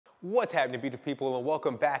What's happening, beautiful people, and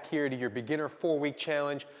welcome back here to your beginner 4-week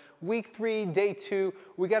challenge. Week 3, day 2,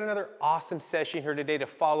 we got another awesome session here today to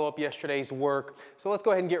follow up yesterday's work. So let's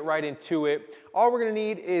go ahead and get right into it. All we're gonna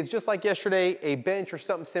need is, just like yesterday, a bench or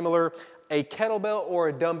something similar, a kettlebell or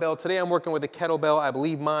a dumbbell. Today I'm working with a kettlebell. I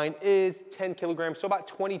believe mine is 10 kilograms, so about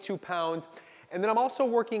 22 pounds. And then I'm also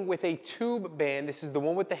working with a tube band. This is the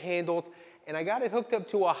one with the handles, and I got it hooked up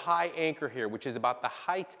to a high anchor here, which is about the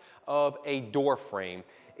height of a door frame.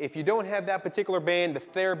 If you don't have that particular band, the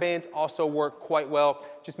TheraBands also work quite well.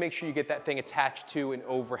 Just make sure you get that thing attached to an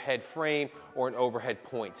overhead frame or an overhead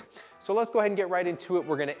point. So let's go ahead and get right into it.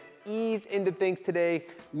 We're gonna ease into things today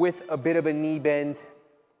with a bit of a knee bend.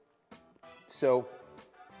 So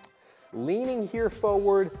leaning here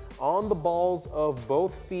forward on the balls of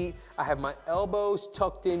both feet. I have my elbows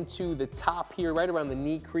tucked into the top here, right around the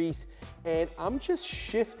knee crease, and I'm just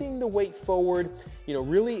shifting the weight forward,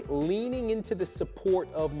 really leaning into the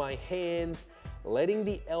support of my hands, letting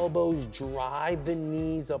the elbows drive the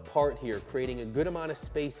knees apart here, creating a good amount of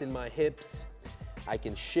space in my hips. I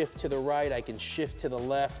can shift to the right, I can shift to the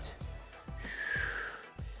left,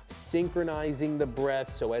 synchronizing the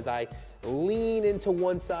breath. So as I lean into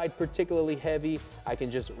one side particularly heavy, I can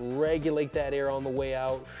just regulate that air on the way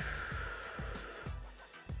out.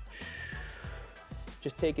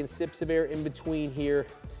 Just taking sips of air in between here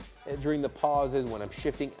and during the pauses when I'm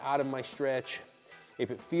shifting out of my stretch. If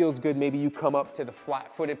it feels good, maybe you come up to the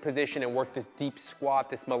flat-footed position and work this deep squat,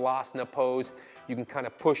 this malasana pose. You can kind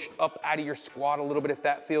of push up out of your squat a little bit if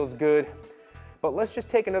that feels good. But let's just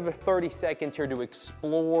take another 30 seconds here to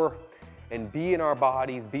explore and be in our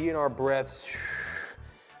bodies, be in our breaths.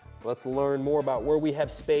 Let's learn more about where we have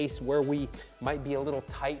space, where we might be a little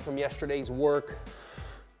tight from yesterday's work.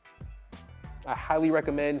 I highly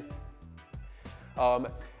recommend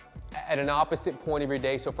at an opposite point of your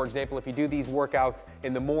day. So for example, if you do these workouts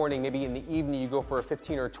in the morning, maybe in the evening you go for a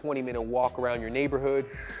 15 or 20-minute walk around your neighborhood.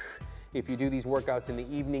 If you do these workouts in the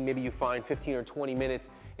evening, maybe you find 15 or 20 minutes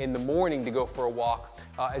in the morning to go for a walk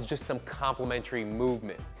as just some complementary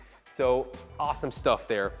movement. So awesome stuff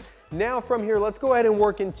there. Now from here, let's go ahead and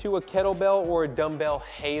work into a kettlebell or a dumbbell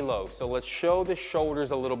halo. So let's show the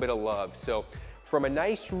shoulders a little bit of love. So from a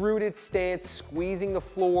nice rooted stance, squeezing the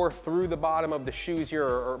floor through the bottom of the shoes here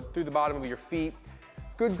or through the bottom of your feet.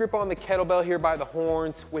 Good grip on the kettlebell here by the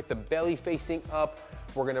horns with the belly facing up.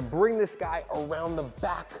 We're gonna bring this guy around the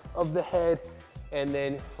back of the head and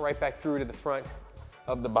then right back through to the front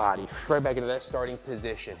of the body, right back into that starting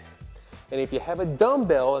position. And if you have a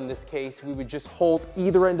dumbbell, in this case, we would just hold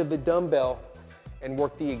either end of the dumbbell and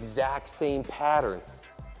work the exact same pattern.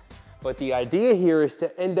 But the idea here is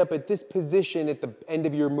to end up at this position at the end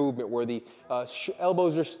of your movement where the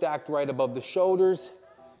elbows are stacked right above the shoulders,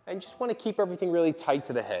 and just want to keep everything really tight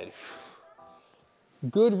to the head.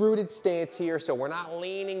 Good rooted stance here, so we're not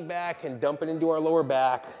leaning back and dumping into our lower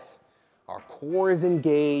back. Our core is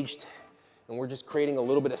engaged, and we're just creating a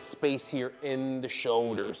little bit of space here in the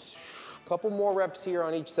shoulders. A couple more reps here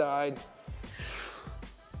on each side.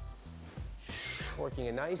 Working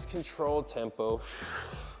a nice controlled tempo.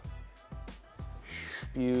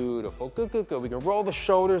 Beautiful, good, good, good. We can roll the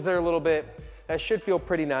shoulders there a little bit. That should feel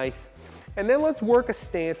pretty nice. And then let's work a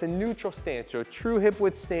stance, a neutral stance, so a true hip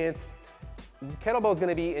width stance. Kettlebell is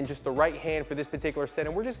gonna be in just the right hand for this particular set,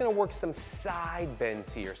 and we're just gonna work some side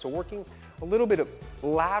bends here. So working a little bit of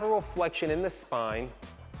lateral flexion in the spine,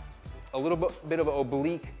 a little bit of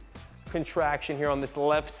oblique contraction here on this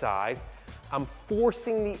left side. I'm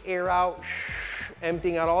forcing the air out,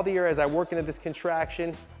 emptying out all the air as I work into this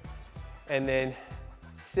contraction, and then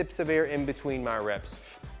sips of air in between my reps.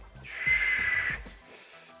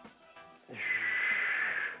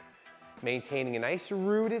 Maintaining a nice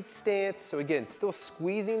rooted stance. So again, still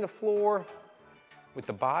squeezing the floor with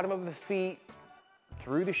the bottom of the feet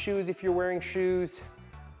through the shoes if you're wearing shoes,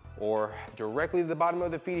 or directly to the bottom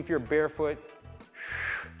of the feet if you're barefoot.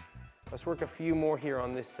 Let's work a few more here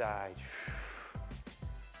on this side.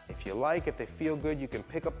 If you like, if they feel good, you can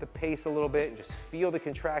pick up the pace a little bit and just feel the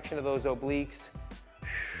contraction of those obliques.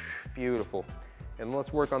 Beautiful. And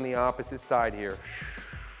let's work on the opposite side here.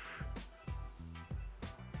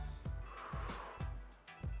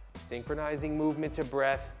 Synchronizing movement to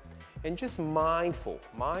breath and just mindful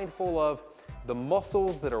of the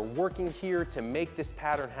muscles that are working here to make this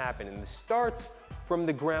pattern happen. And this starts from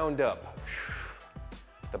the ground up.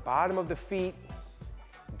 The bottom of the feet,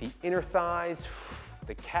 the inner thighs,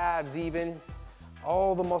 the calves even,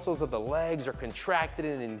 all the muscles of the legs are contracted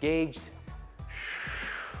and engaged.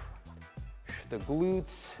 The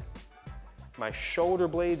glutes, my shoulder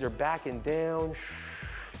blades are back and down.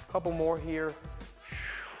 A couple more here.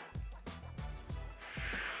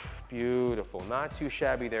 Beautiful, not too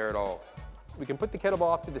shabby there at all. We can put the kettlebell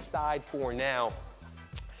off to the side for now.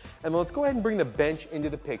 And let's go ahead and bring the bench into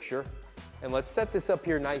the picture. And let's set this up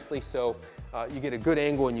here nicely so you get a good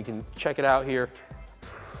angle and you can check it out here.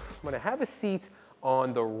 I'm gonna have a seat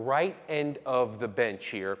on the right end of the bench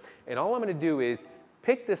here. And all I'm gonna do is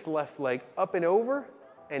pick this left leg up and over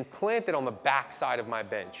and plant it on the back side of my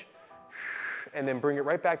bench. And then bring it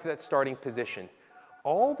right back to that starting position.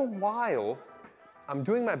 All the while, I'm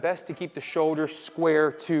doing my best to keep the shoulders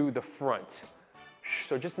square to the front.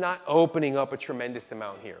 So just not opening up a tremendous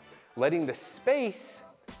amount here. Letting the space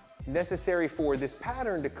necessary for this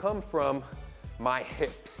pattern to come from my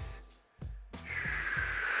hips.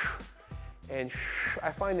 And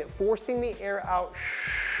I find that forcing the air out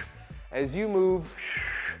as you move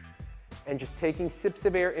and just taking sips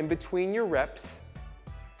of air in between your reps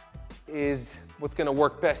is what's gonna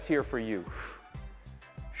work best here for you.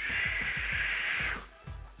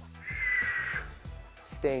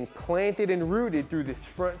 Staying planted and rooted through this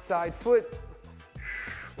front side foot.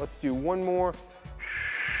 Let's do one more.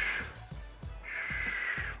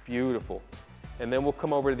 Beautiful. And then we'll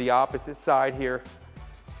come over to the opposite side here.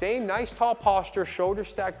 Same nice tall posture, shoulders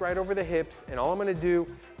stacked right over the hips, and all I'm gonna do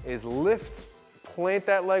is lift, plant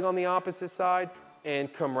that leg on the opposite side,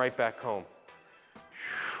 and come right back home.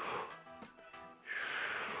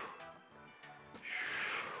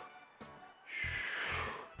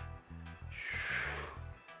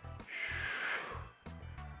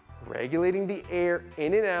 Regulating the air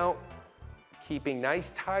in and out, keeping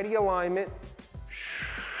nice tidy alignment.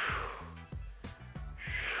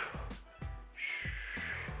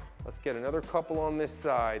 Let's get another couple on this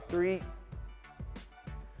side. 3,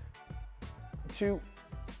 2,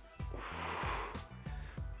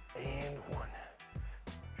 and 1.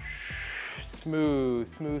 Smooth,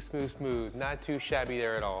 smooth, smooth, smooth. Not too shabby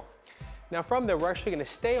there at all. Now from there, we're actually gonna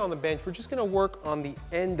stay on the bench. We're just gonna work on the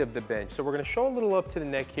end of the bench. So we're gonna show a little up to the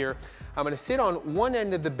neck here. I'm gonna sit on one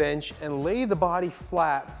end of the bench and lay the body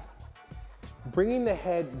flat, bringing the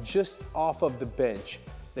head just off of the bench.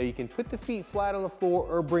 Now you can put the feet flat on the floor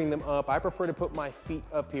or bring them up. I prefer to put my feet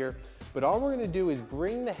up here, but all we're gonna do is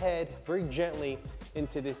bring the head very gently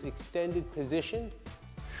into this extended position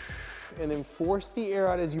and then force the air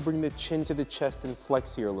out as you bring the chin to the chest and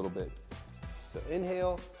flex here a little bit. So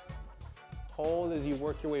inhale, hold as you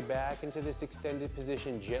work your way back into this extended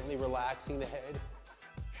position, gently relaxing the head.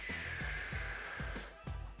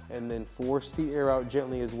 And then force the air out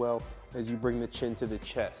gently as well as you bring the chin to the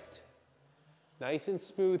chest. Nice and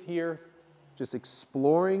smooth here, just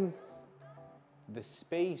exploring the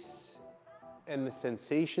space and the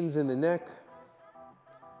sensations in the neck.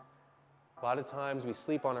 A lot of times we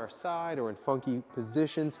sleep on our side or in funky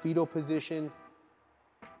positions, fetal position.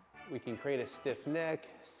 We can create a stiff neck,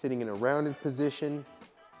 sitting in a rounded position,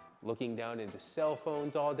 looking down into cell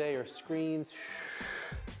phones all day or screens.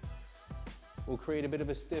 We'll create a bit of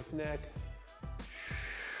a stiff neck.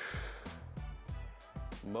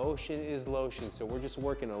 Motion is lotion, so we're just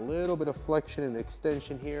working a little bit of flexion and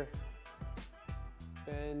extension here.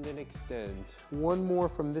 Bend and extend. One more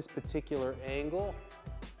from this particular angle.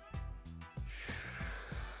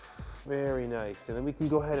 Very nice. And then we can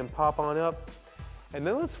go ahead and pop on up. And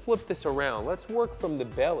then let's flip this around. Let's work from the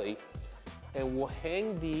belly, and we'll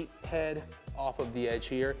hang the head off of the edge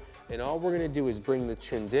here. And all we're gonna do is bring the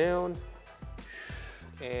chin down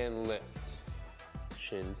and lift.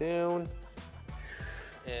 Chin down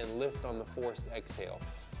and lift on the forced exhale.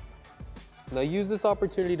 Now use this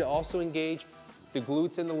opportunity to also engage the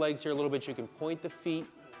glutes and the legs here a little bit. You can point the feet.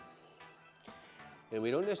 And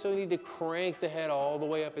we don't necessarily need to crank the head all the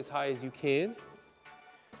way up as high as you can.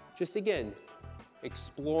 Just again,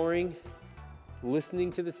 exploring,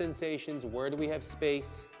 listening to the sensations. Where do we have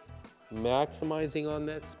space? Maximizing on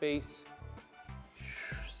that space.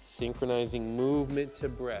 Synchronizing movement to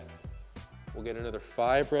breath. We'll get another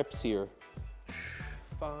 5 reps here.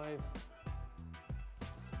 5,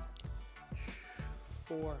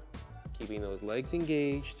 4, keeping those legs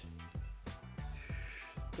engaged.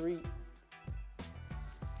 3,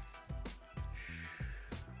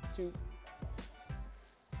 2,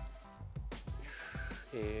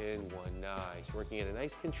 and 1. Nice. Working at a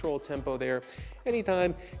nice controlled tempo there.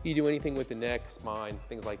 Anytime you do anything with the neck, spine,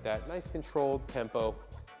 things like that, nice controlled tempo,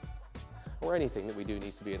 or anything that we do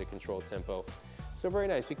needs to be at a controlled tempo. So very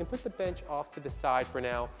nice. We can put the bench off to the side for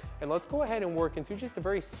now, and let's go ahead and work into just a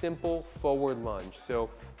very simple forward lunge. So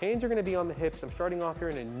hands are gonna be on the hips. I'm starting off here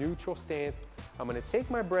in a neutral stance. I'm gonna take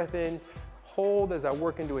my breath in, hold as I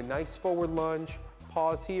work into a nice forward lunge,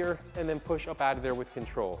 pause here, and then push up out of there with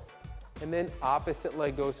control. And then opposite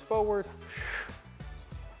leg goes forward.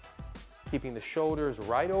 Keeping the shoulders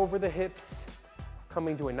right over the hips,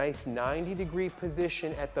 coming to a nice 90-degree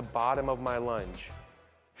position at the bottom of my lunge.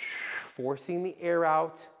 Forcing the air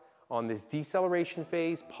out on this deceleration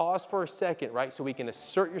phase. Pause for a second, right? So we can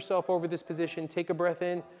assert yourself over this position, take a breath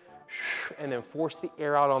in, and then force the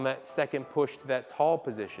air out on that second push to that tall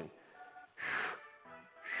position.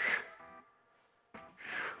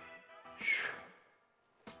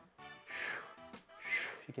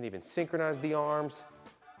 You can even synchronize the arms,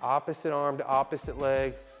 opposite arm to opposite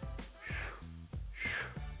leg.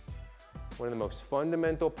 One of the most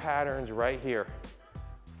fundamental patterns right here.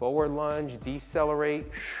 Forward lunge, decelerate,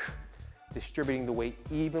 distributing the weight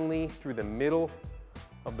evenly through the middle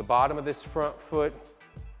of the bottom of this front foot.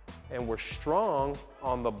 And we're strong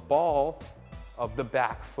on the ball of the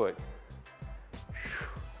back foot.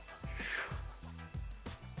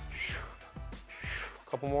 A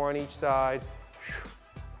couple more on each side.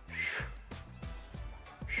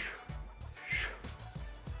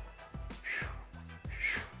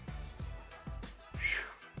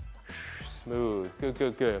 Smooth, good,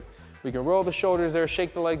 good, good. We can roll the shoulders there,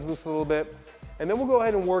 shake the legs loose a little bit, and then we'll go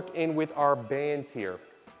ahead and work in with our bands here.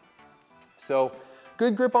 So,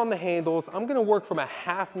 good grip on the handles. I'm gonna work from a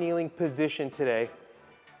half kneeling position today.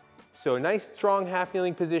 So a nice strong half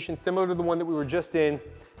kneeling position, similar to the one that we were just in,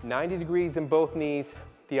 90 degrees in both knees.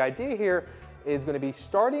 The idea here is gonna be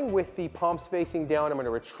starting with the palms facing down. I'm gonna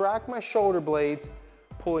retract my shoulder blades,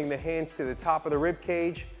 pulling the hands to the top of the rib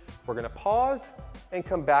cage. We're gonna pause and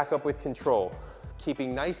come back up with control.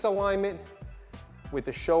 Keeping nice alignment with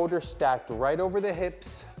the shoulders stacked right over the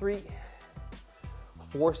hips. 3,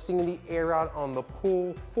 forcing the air out on the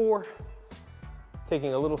pull. 4,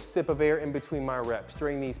 taking a little sip of air in between my reps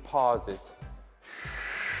during these pauses.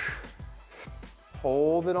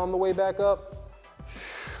 Hold it on the way back up.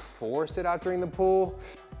 Force it out during the pull.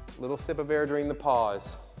 Little sip of air during the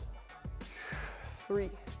pause. 3,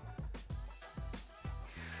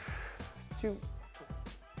 2,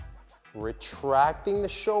 retracting the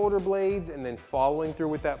shoulder blades and then following through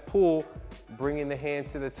with that pull, bringing the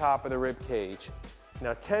hands to the top of the rib cage.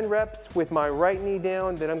 Now 10 reps with my right knee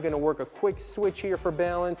down, then I'm gonna work a quick switch here for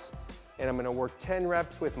balance, and I'm gonna work 10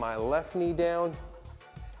 reps with my left knee down,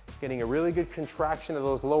 getting a really good contraction of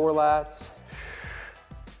those lower lats.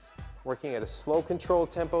 Working at a slow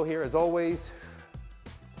controlled tempo here as always.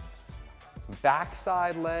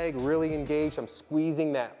 Backside leg really engaged. I'm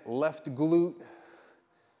squeezing that left glute.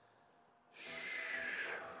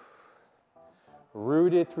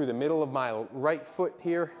 Rooted through the middle of my right foot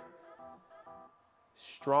here.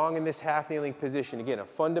 Strong in this half kneeling position. Again, a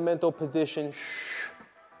fundamental position.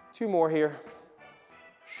 2 more here.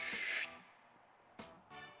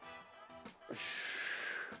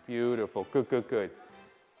 Beautiful, good, good, good.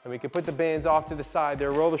 And we can put the bands off to the side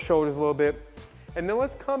there, roll the shoulders a little bit. And then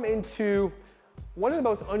let's come into one of the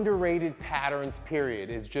most underrated patterns, period,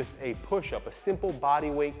 is just a push-up, a simple body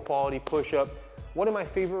weight quality push-up. One of my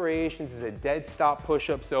favorite variations is a dead stop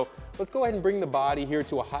push-up. So let's go ahead and bring the body here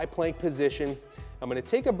to a high plank position. I'm gonna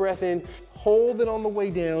take a breath in, hold it on the way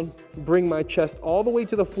down, bring my chest all the way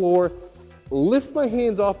to the floor, lift my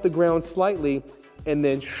hands off the ground slightly, and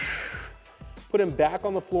then put them back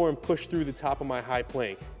on the floor and push through the top of my high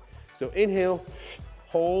plank. So inhale,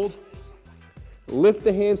 hold, lift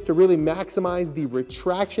the hands to really maximize the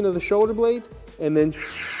retraction of the shoulder blades, and then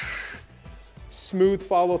smooth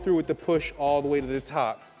follow through with the push all the way to the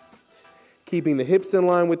top. Keeping the hips in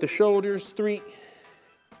line with the shoulders. 3,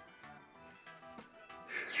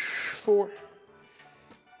 4,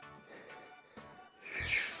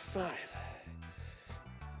 5,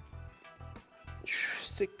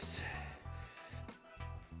 6,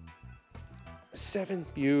 7,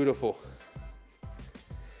 beautiful.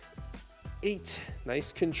 8,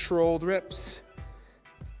 nice controlled reps.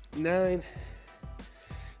 9,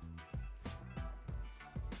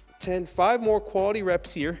 10, 5 more quality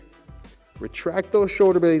reps here. Retract those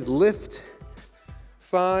shoulder blades, lift.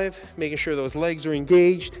 5, making sure those legs are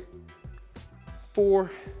engaged.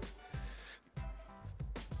 4,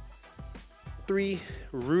 3,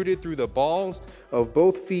 rooted through the balls of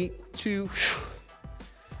both feet. 2,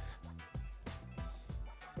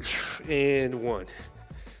 and 1.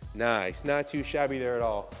 Nice, not too shabby there at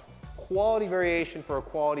all. Quality variation for a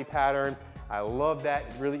quality pattern. I love that.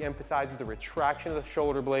 It really emphasizes the retraction of the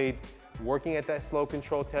shoulder blades, working at that slow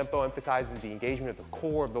control tempo, emphasizes the engagement of the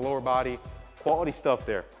core of the lower body. Quality stuff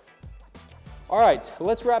there. All right,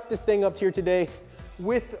 let's wrap this thing up here today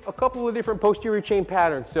with a couple of different posterior chain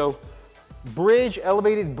patterns. So bridge,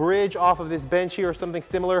 elevated bridge off of this bench here or something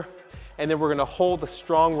similar, and then we're gonna hold a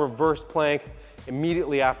strong reverse plank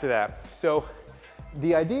immediately after that. So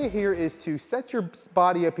the idea here is to set your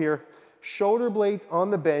body up here shoulder blades on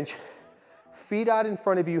the bench, feet out in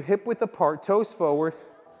front of you, hip width apart, toes forward.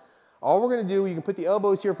 All we're gonna do, you can put the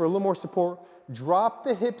elbows here for a little more support, drop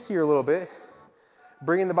the hips here a little bit,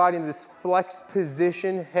 bringing the body into this flexed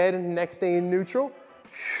position, head and neck staying neutral,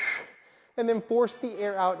 and then force the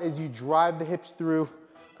air out as you drive the hips through,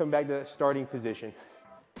 come back to that starting position.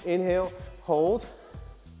 Inhale, hold,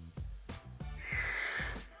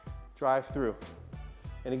 drive through.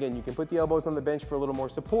 And again, you can put the elbows on the bench for a little more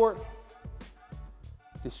support,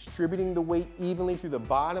 distributing the weight evenly through the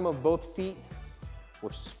bottom of both feet.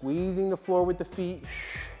 We're squeezing the floor with the feet.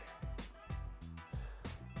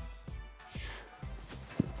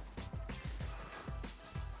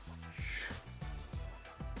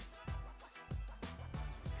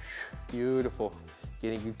 Beautiful.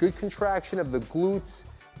 Getting a good contraction of the glutes,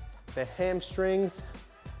 the hamstrings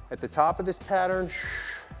at the top of this pattern.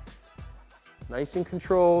 Nice and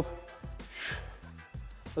controlled.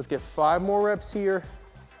 Let's get 5 more reps here.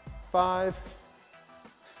 5.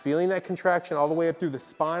 Feeling that contraction all the way up through the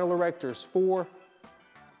spinal erectors. 4,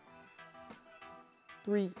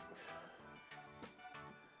 3,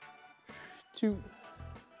 2,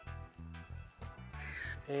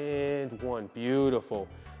 and 1. Beautiful.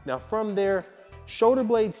 Now from there, shoulder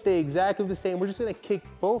blades stay exactly the same. We're just gonna kick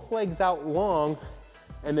both legs out long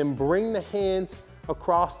and then bring the hands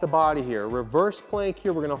across the body here. Reverse plank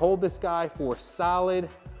here. We're gonna hold this guy for a solid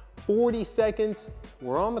 40 seconds.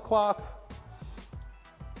 We're on the clock.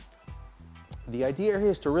 The idea here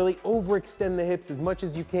is to really overextend the hips as much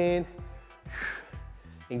as you can.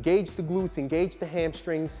 Engage the glutes, engage the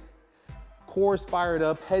hamstrings. Core is fired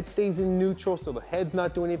up, head stays in neutral so the head's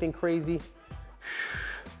not doing anything crazy.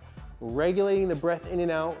 Regulating the breath in and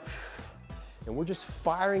out. And we're just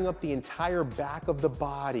firing up the entire back of the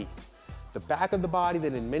body. The back of the body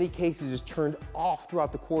that in many cases is turned off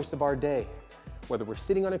throughout the course of our day. Whether we're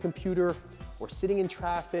sitting on a computer, or sitting in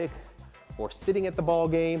traffic, or sitting at the ball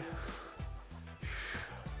game.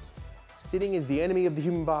 Sitting is the enemy of the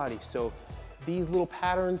human body. So these little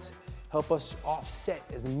patterns help us offset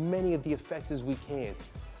as many of the effects as we can.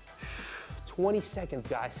 20 seconds,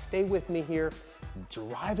 guys. Stay with me here.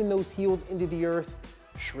 Driving those heels into the earth,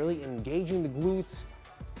 really engaging the glutes,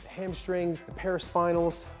 the hamstrings, the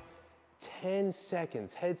paraspinals. 10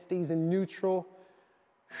 seconds, head stays in neutral.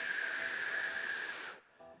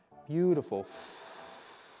 Beautiful.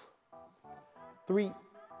 3,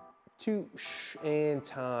 2, and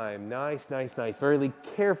time. Nice, nice, nice. Very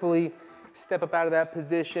carefully step up out of that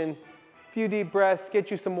position. Few deep breaths,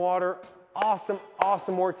 get you some water. Awesome,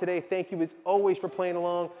 awesome work today. Thank you as always for playing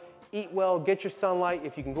along. Eat well, get your sunlight.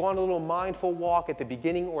 If you can go on a little mindful walk at the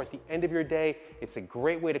beginning or at the end of your day, it's a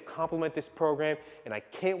great way to complement this program. And I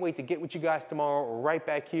can't wait to get with you guys tomorrow right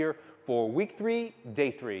back here for week 3, day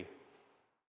 3.